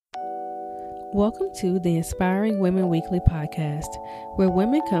Welcome to the Inspiring Women Weekly podcast, where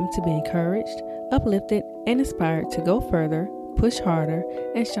women come to be encouraged, uplifted, and inspired to go further, push harder,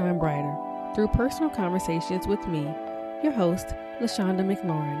 and shine brighter through personal conversations with me, your host, LaShonda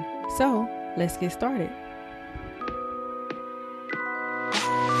McLaurin. So, let's get started.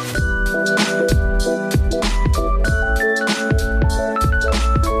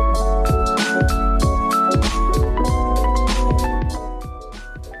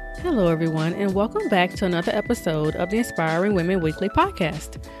 Hello, everyone, and welcome back to another episode of the Inspiring Women Weekly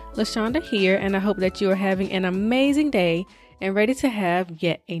podcast. LaShonda here, and I hope that you are having an amazing day and ready to have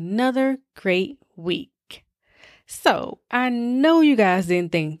yet another great week. So, I know you guys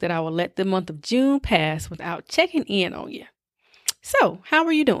didn't think that I would let the month of June pass without checking in on you. So, how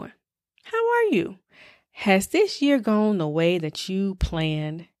are you doing? How are you? Has this year gone the way that you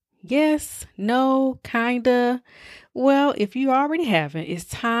planned? Yes, no, kinda. Well, if you already haven't, it's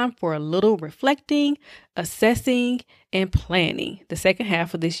time for a little reflecting, assessing, and planning the second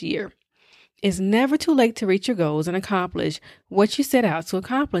half of this year. It's never too late to reach your goals and accomplish what you set out to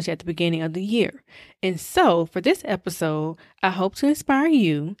accomplish at the beginning of the year. And so, for this episode, I hope to inspire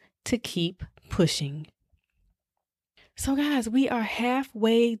you to keep pushing. So, guys, we are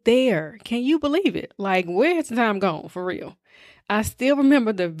halfway there. Can you believe it? Like, where has the time gone, for real? I still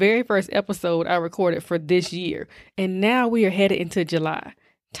remember the very first episode I recorded for this year, and now we are headed into July.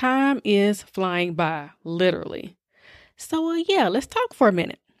 Time is flying by, literally. So, let's talk for a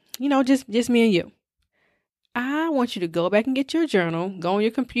minute. Just me and you. I want you to go back and get your journal, go on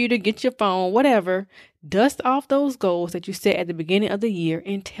your computer, get your phone, whatever. Dust off those goals that you set at the beginning of the year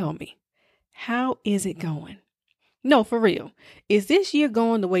and tell me, how is it going? No, for real. Is this year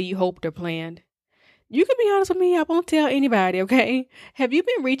going the way you hoped or planned? You can be honest with me. I won't tell anybody, okay? Have you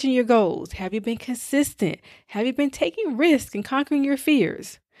been reaching your goals? Have you been consistent? Have you been taking risks and conquering your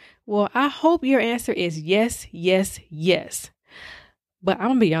fears? Well, I hope your answer is yes, yes, yes. But I'm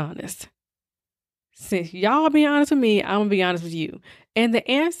going to be honest. Since y'all being honest with me, I'm going to be honest with you. And the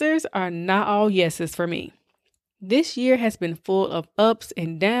answers are not all yeses for me. This year has been full of ups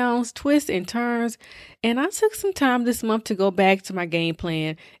and downs, twists and turns, and I took some time this month to go back to my game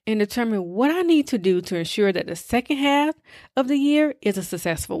plan and determine what I need to do to ensure that the second half of the year is a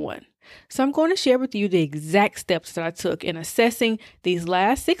successful one. So I'm going to share with you the exact steps that I took in assessing these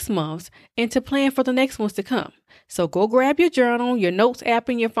last 6 months and to plan for the next ones to come. So go grab your journal, your notes app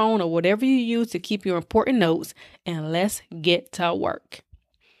in your phone, or whatever you use to keep your important notes, and let's get to work.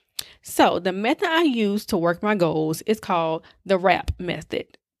 So the method I use to work my goals is called the RAP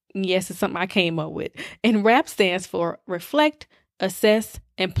method. Yes, it's something I came up with. And RAP stands for reflect, assess,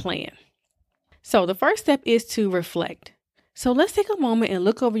 and plan. So the first step is to reflect. So let's take a moment and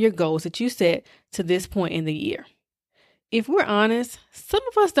look over your goals that you set to this point in the year. If we're honest, some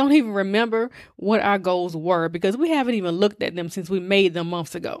of us don't even remember what our goals were because we haven't even looked at them since we made them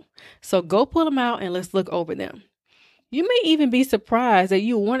months ago. So go pull them out and let's look over them. You may even be surprised that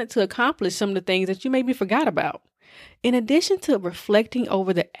you wanted to accomplish some of the things that you maybe forgot about. In addition to reflecting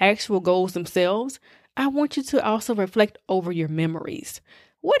over the actual goals themselves, I want you to also reflect over your memories.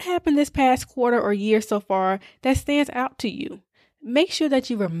 What happened this past quarter or year so far that stands out to you? Make sure that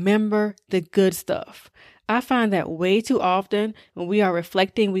you remember the good stuff. I find that way too often when we are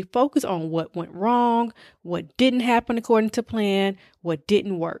reflecting, we focus on what went wrong, what didn't happen according to plan, what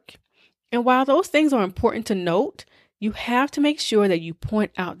didn't work. And while those things are important to note, you have to make sure that you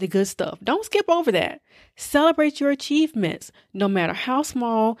point out the good stuff. Don't skip over that. Celebrate your achievements, no matter how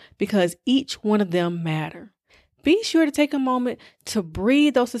small, because each one of them matter. Be sure to take a moment to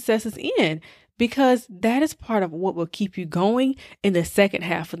breathe those successes in, because that is part of what will keep you going in the second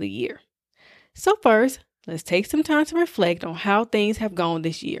half of the year. So first, let's take some time to reflect on how things have gone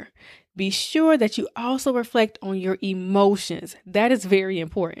this year. Be sure that you also reflect on your emotions. That is very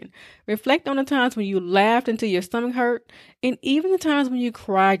important. Reflect on the times when you laughed until your stomach hurt, and even the times when you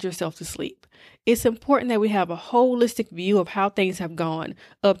cried yourself to sleep. It's important that we have a holistic view of how things have gone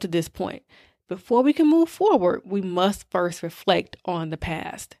up to this point. Before we can move forward, we must first reflect on the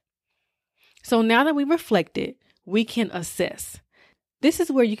past. So now that we've reflected, we can assess. This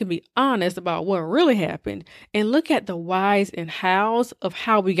is where you can be honest about what really happened and look at the whys and hows of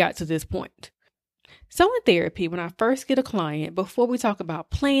how we got to this point. So in therapy, when I first get a client, before we talk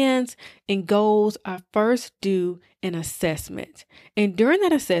about plans and goals, I first do an assessment. And during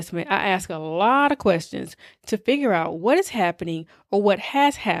that assessment, I ask a lot of questions to figure out what is happening or what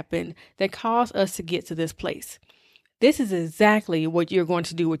has happened that caused us to get to this place. This is exactly what you're going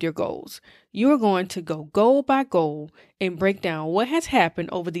to do with your goals. You're going to go goal by goal and break down what has happened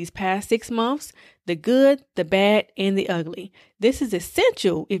over these past 6 months, the good, the bad, and the ugly. This is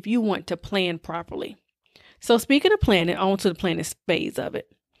essential if you want to plan properly. So speaking of planning, on to the planning phase of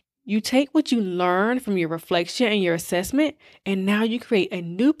it. You take what you learned from your reflection and your assessment, and now you create a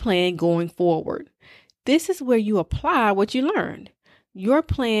new plan going forward. This is where you apply what you learned. Your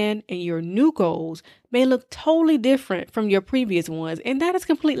plan and your new goals may look totally different from your previous ones, and that is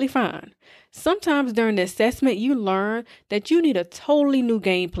completely fine. Sometimes during the assessment, you learn that you need a totally new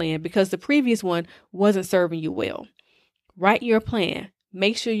game plan because the previous one wasn't serving you well. Write your plan.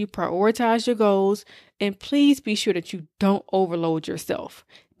 Make sure you prioritize your goals, and please be sure that you don't overload yourself.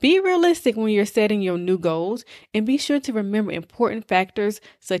 Be realistic when you're setting your new goals, and be sure to remember important factors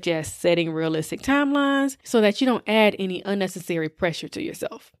such as setting realistic timelines so that you don't add any unnecessary pressure to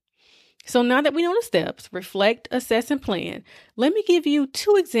yourself. So now that we know the steps, reflect, assess, and plan, let me give you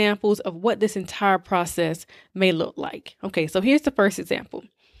 2 examples of what this entire process may look like. Okay, so here's the first example.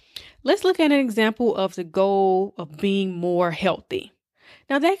 Let's look at an example of the goal of being more healthy.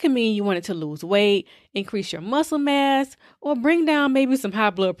 Now that can mean you wanted to lose weight, increase your muscle mass, or bring down maybe some high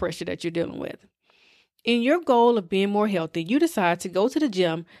blood pressure that you're dealing with. In your goal of being more healthy, you decide to go to the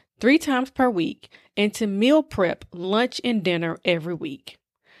gym 3 times per week and to meal prep lunch and dinner every week.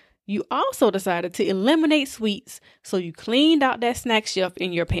 You also decided to eliminate sweets, so you cleaned out that snack shelf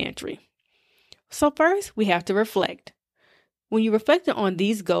in your pantry. So first, we have to reflect. When you reflected on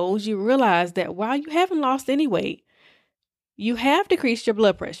these goals, you realize that while you haven't lost any weight, you have decreased your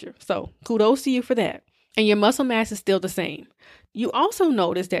blood pressure, so kudos to you for that. And your muscle mass is still the same. You also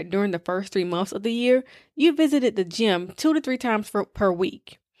notice that during the first 3 months of the year, you visited the gym 2 to 3 times per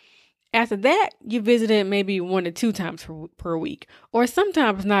week. After that, you visited maybe 1 to 2 times per week, or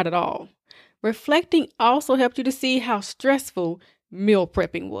sometimes not at all. Reflecting also helped you to see how stressful meal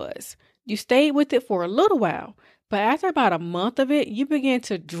prepping was. You stayed with it for a little while, but after about a month of it, you began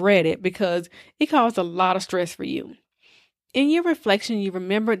to dread it because it caused a lot of stress for you. In your reflection, you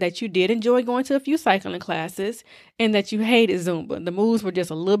remembered that you did enjoy going to a few cycling classes and that you hated Zumba. The moves were just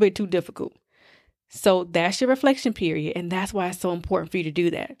a little bit too difficult. So that's your reflection period, and that's why it's so important for you to do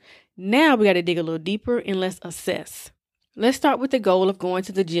that. Now we got to dig a little deeper and let's assess. Let's start with the goal of going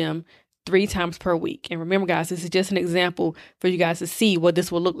to the gym 3 times per week. And remember, guys, this is just an example for you guys to see what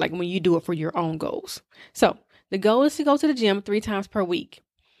this will look like when you do it for your own goals. So the goal is to go to the gym 3 times per week.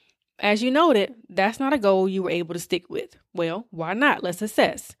 As you noted, that's not a goal you were able to stick with. Well, why not? Let's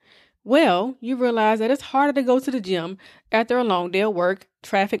assess. Well, you realize that it's harder to go to the gym after a long day of work,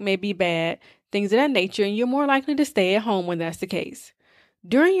 traffic may be bad, things of that nature, and you're more likely to stay at home when that's the case.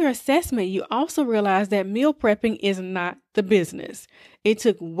 During your assessment, you also realize that meal prepping is not the business. It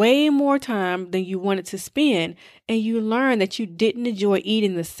took way more time than you wanted to spend, and you learned that you didn't enjoy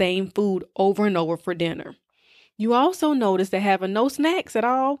eating the same food over and over for dinner. You also noticed that having no snacks at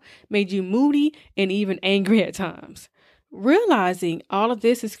all made you moody and even angry at times. Realizing all of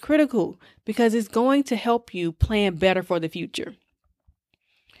this is critical because it's going to help you plan better for the future.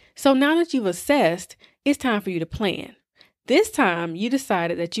 So now that you've assessed, it's time for you to plan. This time, you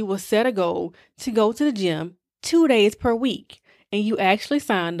decided that you will set a goal to go to the gym 2 days per week, and you actually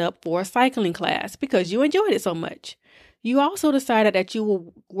signed up for a cycling class because you enjoyed it so much. You also decided that you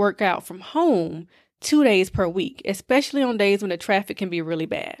will work out from home 2 days per week, especially on days when the traffic can be really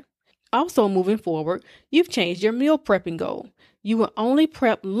bad. Also, moving forward, you've changed your meal prepping goal. You will only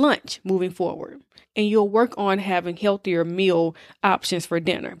prep lunch moving forward, and you'll work on having healthier meal options for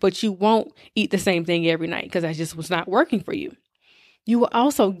dinner, but you won't eat the same thing every night because that just was not working for you. You will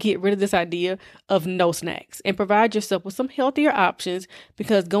also get rid of this idea of no snacks and provide yourself with some healthier options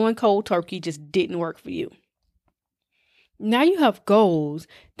because going cold turkey just didn't work for you. Now you have goals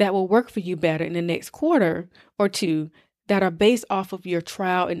that will work for you better in the next quarter or 2 that are based off of your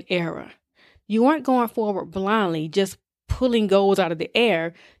trial and error. You aren't going forward blindly, just pulling goals out of the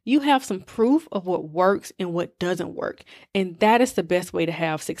air. You have some proof of what works and what doesn't work, and that is the best way to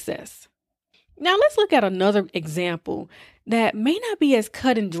have success. Now let's look at another example that may not be as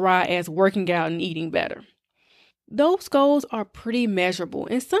cut and dry as working out and eating better. Those goals are pretty measurable,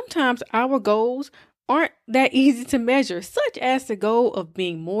 and sometimes our goals aren't that easy to measure, such as the goal of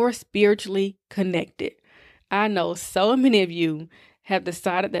being more spiritually connected. I know so many of you have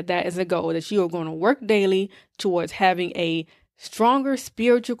decided that that is a goal that you are going to work daily towards having a stronger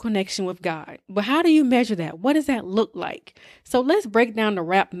spiritual connection with God. But how do you measure that? What does that look like? So let's break down the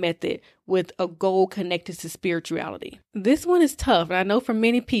RAP method with a goal connected to spirituality. This one is tough. And I know for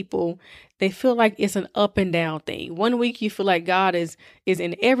many people, they feel like it's an up and down thing. One week you feel like God is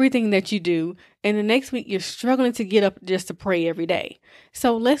in everything that you do. And the next week you're struggling to get up just to pray every day.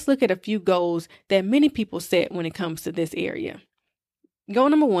 So let's look at a few goals that many people set when it comes to this area. Goal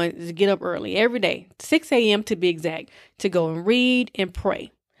number 1 is to get up early every day, 6 a.m. to be exact, to go and read and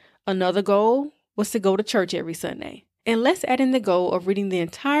pray. Another goal was to go to church every Sunday. And let's add in the goal of reading the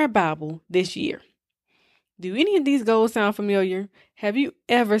entire Bible this year. Do any of these goals sound familiar? Have you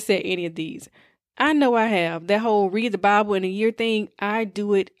ever set any of these? I know I have. That whole read the Bible in a year thing, I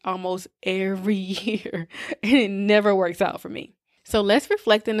do it almost every year, and it never works out for me. So let's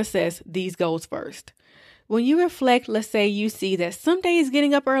reflect and assess these goals first. When you reflect, let's say you see that some days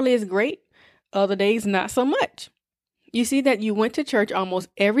getting up early is great, other days not so much. You see that you went to church almost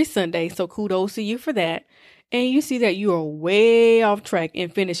every Sunday, so kudos to you for that. And you see that you are way off track in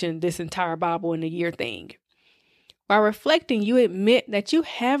finishing this entire Bible in a year thing. While reflecting, you admit that you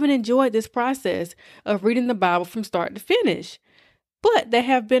haven't enjoyed this process of reading the Bible from start to finish. But there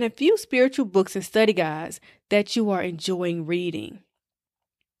have been a few spiritual books and study guides that you are enjoying reading.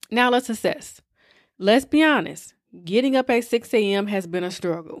 Now let's assess. Let's be honest, getting up at 6 a.m. has been a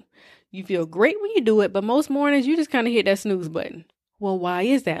struggle. You feel great when you do it, but most mornings you just kind of hit that snooze button. Well, why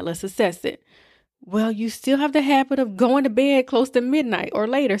is that? Let's assess it. Well, you still have the habit of going to bed close to midnight or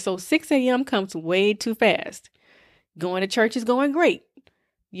later, so 6 a.m. comes way too fast. Going to church is going great.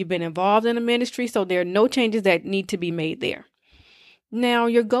 You've been involved in a ministry, so there are no changes that need to be made there. Now,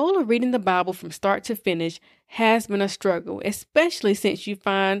 your goal of reading the Bible from start to finish has been a struggle, especially since you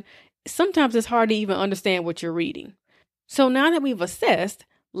find sometimes it's hard to even understand what you're reading. So now that we've assessed,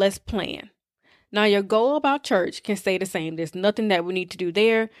 let's plan. Now your goal about church can stay the same. There's nothing that we need to do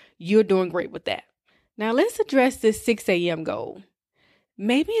there. You're doing great with that. Now let's address this 6 a.m. goal.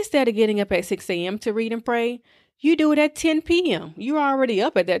 Maybe instead of getting up at 6 a.m. to read and pray, you do it at 10 p.m. You're already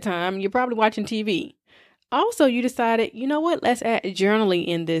up at that time. You're probably watching TV. Also, you decided, you know what? Let's add journaling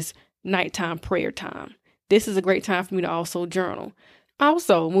in this nighttime prayer time. This is a great time for me to also journal.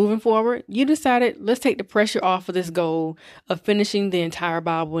 Also, moving forward, you decided let's take the pressure off of this goal of finishing the entire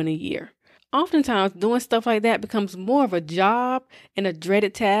Bible in a year. Oftentimes, doing stuff like that becomes more of a job and a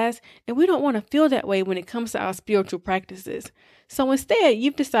dreaded task, and we don't want to feel that way when it comes to our spiritual practices. So instead,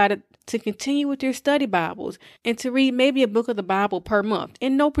 you've decided to continue with your study Bibles and to read maybe a book of the Bible per month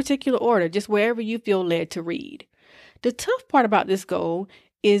in no particular order, just wherever you feel led to read. The tough part about this goal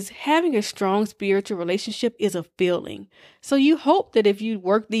is having a strong spiritual relationship is a feeling. So you hope that if you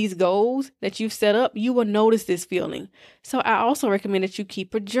work these goals that you've set up, you will notice this feeling. So I also recommend that you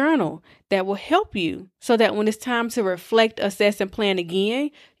keep a journal that will help you so that when it's time to reflect, assess, and plan again,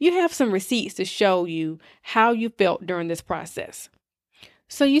 you have some receipts to show you how you felt during this process.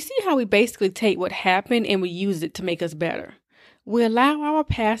 So you see how we basically take what happened and we use it to make us better. We allow our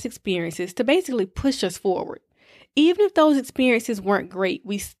past experiences to basically push us forward. Even if those experiences weren't great,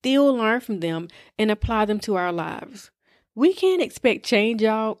 we still learn from them and apply them to our lives. We can't expect change,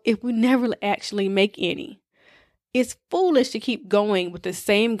 y'all, if we never actually make any. It's foolish to keep going with the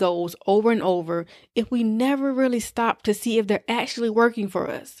same goals over and over if we never really stop to see if they're actually working for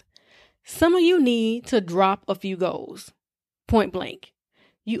us. Some of you need to drop a few goals. Point blank.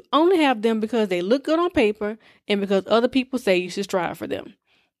 You only have them because they look good on paper and because other people say you should strive for them.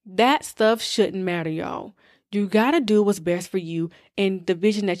 That stuff shouldn't matter, y'all. You gotta do what's best for you and the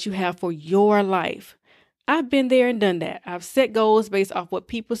vision that you have for your life. I've been there and done that. I've set goals based off what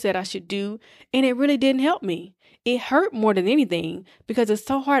people said I should do, and it really didn't help me. It hurt more than anything because it's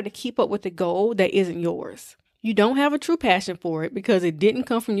so hard to keep up with a goal that isn't yours. You don't have a true passion for it because it didn't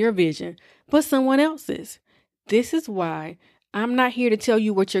come from your vision, but someone else's. This is why I'm not here to tell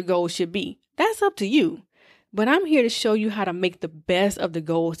you what your goals should be. That's up to you. But I'm here to show you how to make the best of the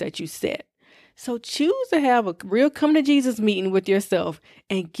goals that you set. So choose to have a real come to Jesus meeting with yourself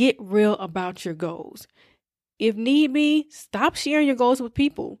and get real about your goals. If need be, stop sharing your goals with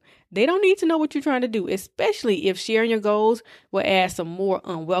people. They don't need to know what you're trying to do, especially if sharing your goals will add some more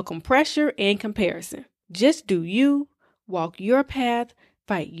unwelcome pressure and comparison. Just do you, walk your path,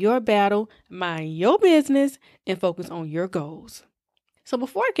 fight your battle, mind your business, and focus on your goals. So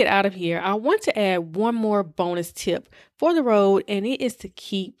before I get out of here, I want to add one more bonus tip for the road, and it is to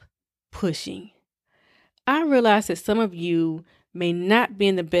keep pushing. I realize that some of you may not be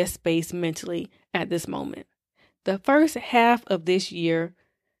in the best space mentally at this moment. The first half of this year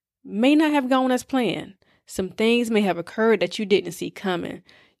may not have gone as planned. Some things may have occurred that you didn't see coming.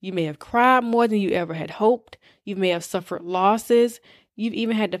 You may have cried more than you ever had hoped. You may have suffered losses. You've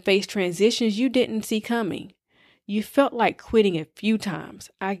even had to face transitions you didn't see coming. You felt like quitting a few times.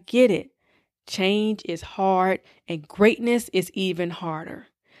 I get it. Change is hard and greatness is even harder.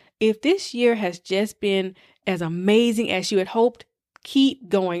 If this year has just been as amazing as you had hoped, keep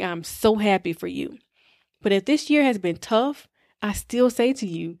going. I'm so happy for you. But if this year has been tough, I still say to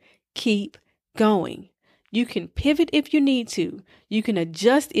you, keep going. You can pivot if you need to. You can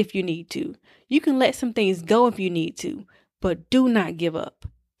adjust if you need to. You can let some things go if you need to. But do not give up.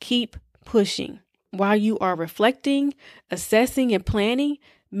 Keep pushing. While you are reflecting, assessing, and planning,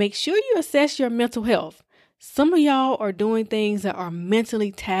 make sure you assess your mental health. Some of y'all are doing things that are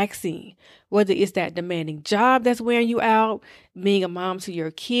mentally taxing, whether it's that demanding job that's wearing you out, being a mom to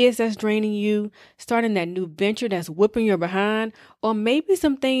your kids that's draining you, starting that new venture that's whipping your behind, or maybe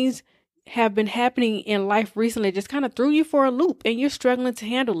some things have been happening in life recently that just kind of threw you for a loop and you're struggling to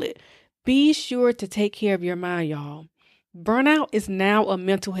handle it. Be sure to take care of your mind, y'all. Burnout is now a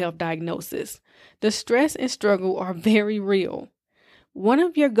mental health diagnosis. The stress and struggle are very real. One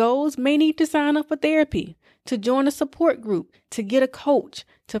of your goals may need to sign up for therapy, to join a support group, to get a coach,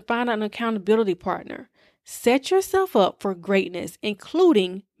 to find an accountability partner. Set yourself up for greatness,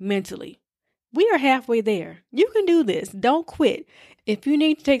 including mentally. We are halfway there. You can do this. Don't quit. If you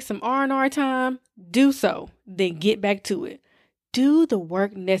need to take some R&R time, do so. Then get back to it. Do the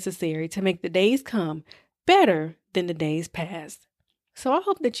work necessary to make the days come better than the days past. So I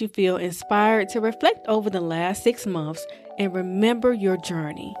hope that you feel inspired to reflect over the last 6 months and remember your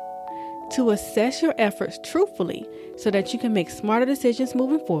journey, to assess your efforts truthfully so that you can make smarter decisions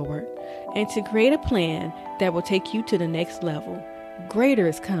moving forward, and to create a plan that will take you to the next level. Greater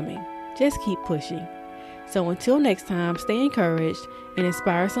is coming. Just keep pushing. So until next time, stay encouraged and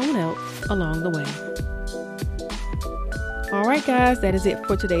inspire someone else along the way. All right, guys, that is it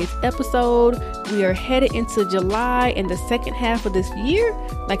for today's episode. We are headed into July and the second half of this year.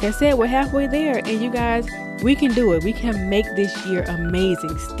 Like I said, we're halfway there. And you guys, we can do it. We can make this year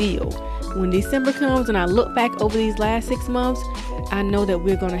amazing still. When December comes and I look back over these last 6 months, I know that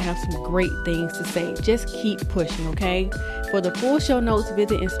we're going to have some great things to say. Just keep pushing, okay? For the full show notes,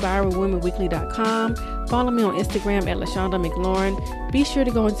 visit inspiringwomenweekly.com. Follow me on Instagram at LaShonda McLaurin. Be sure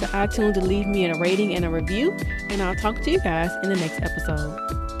to go into iTunes to leave me a rating and a review. And I'll talk to you guys in the next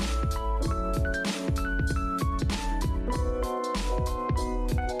episode.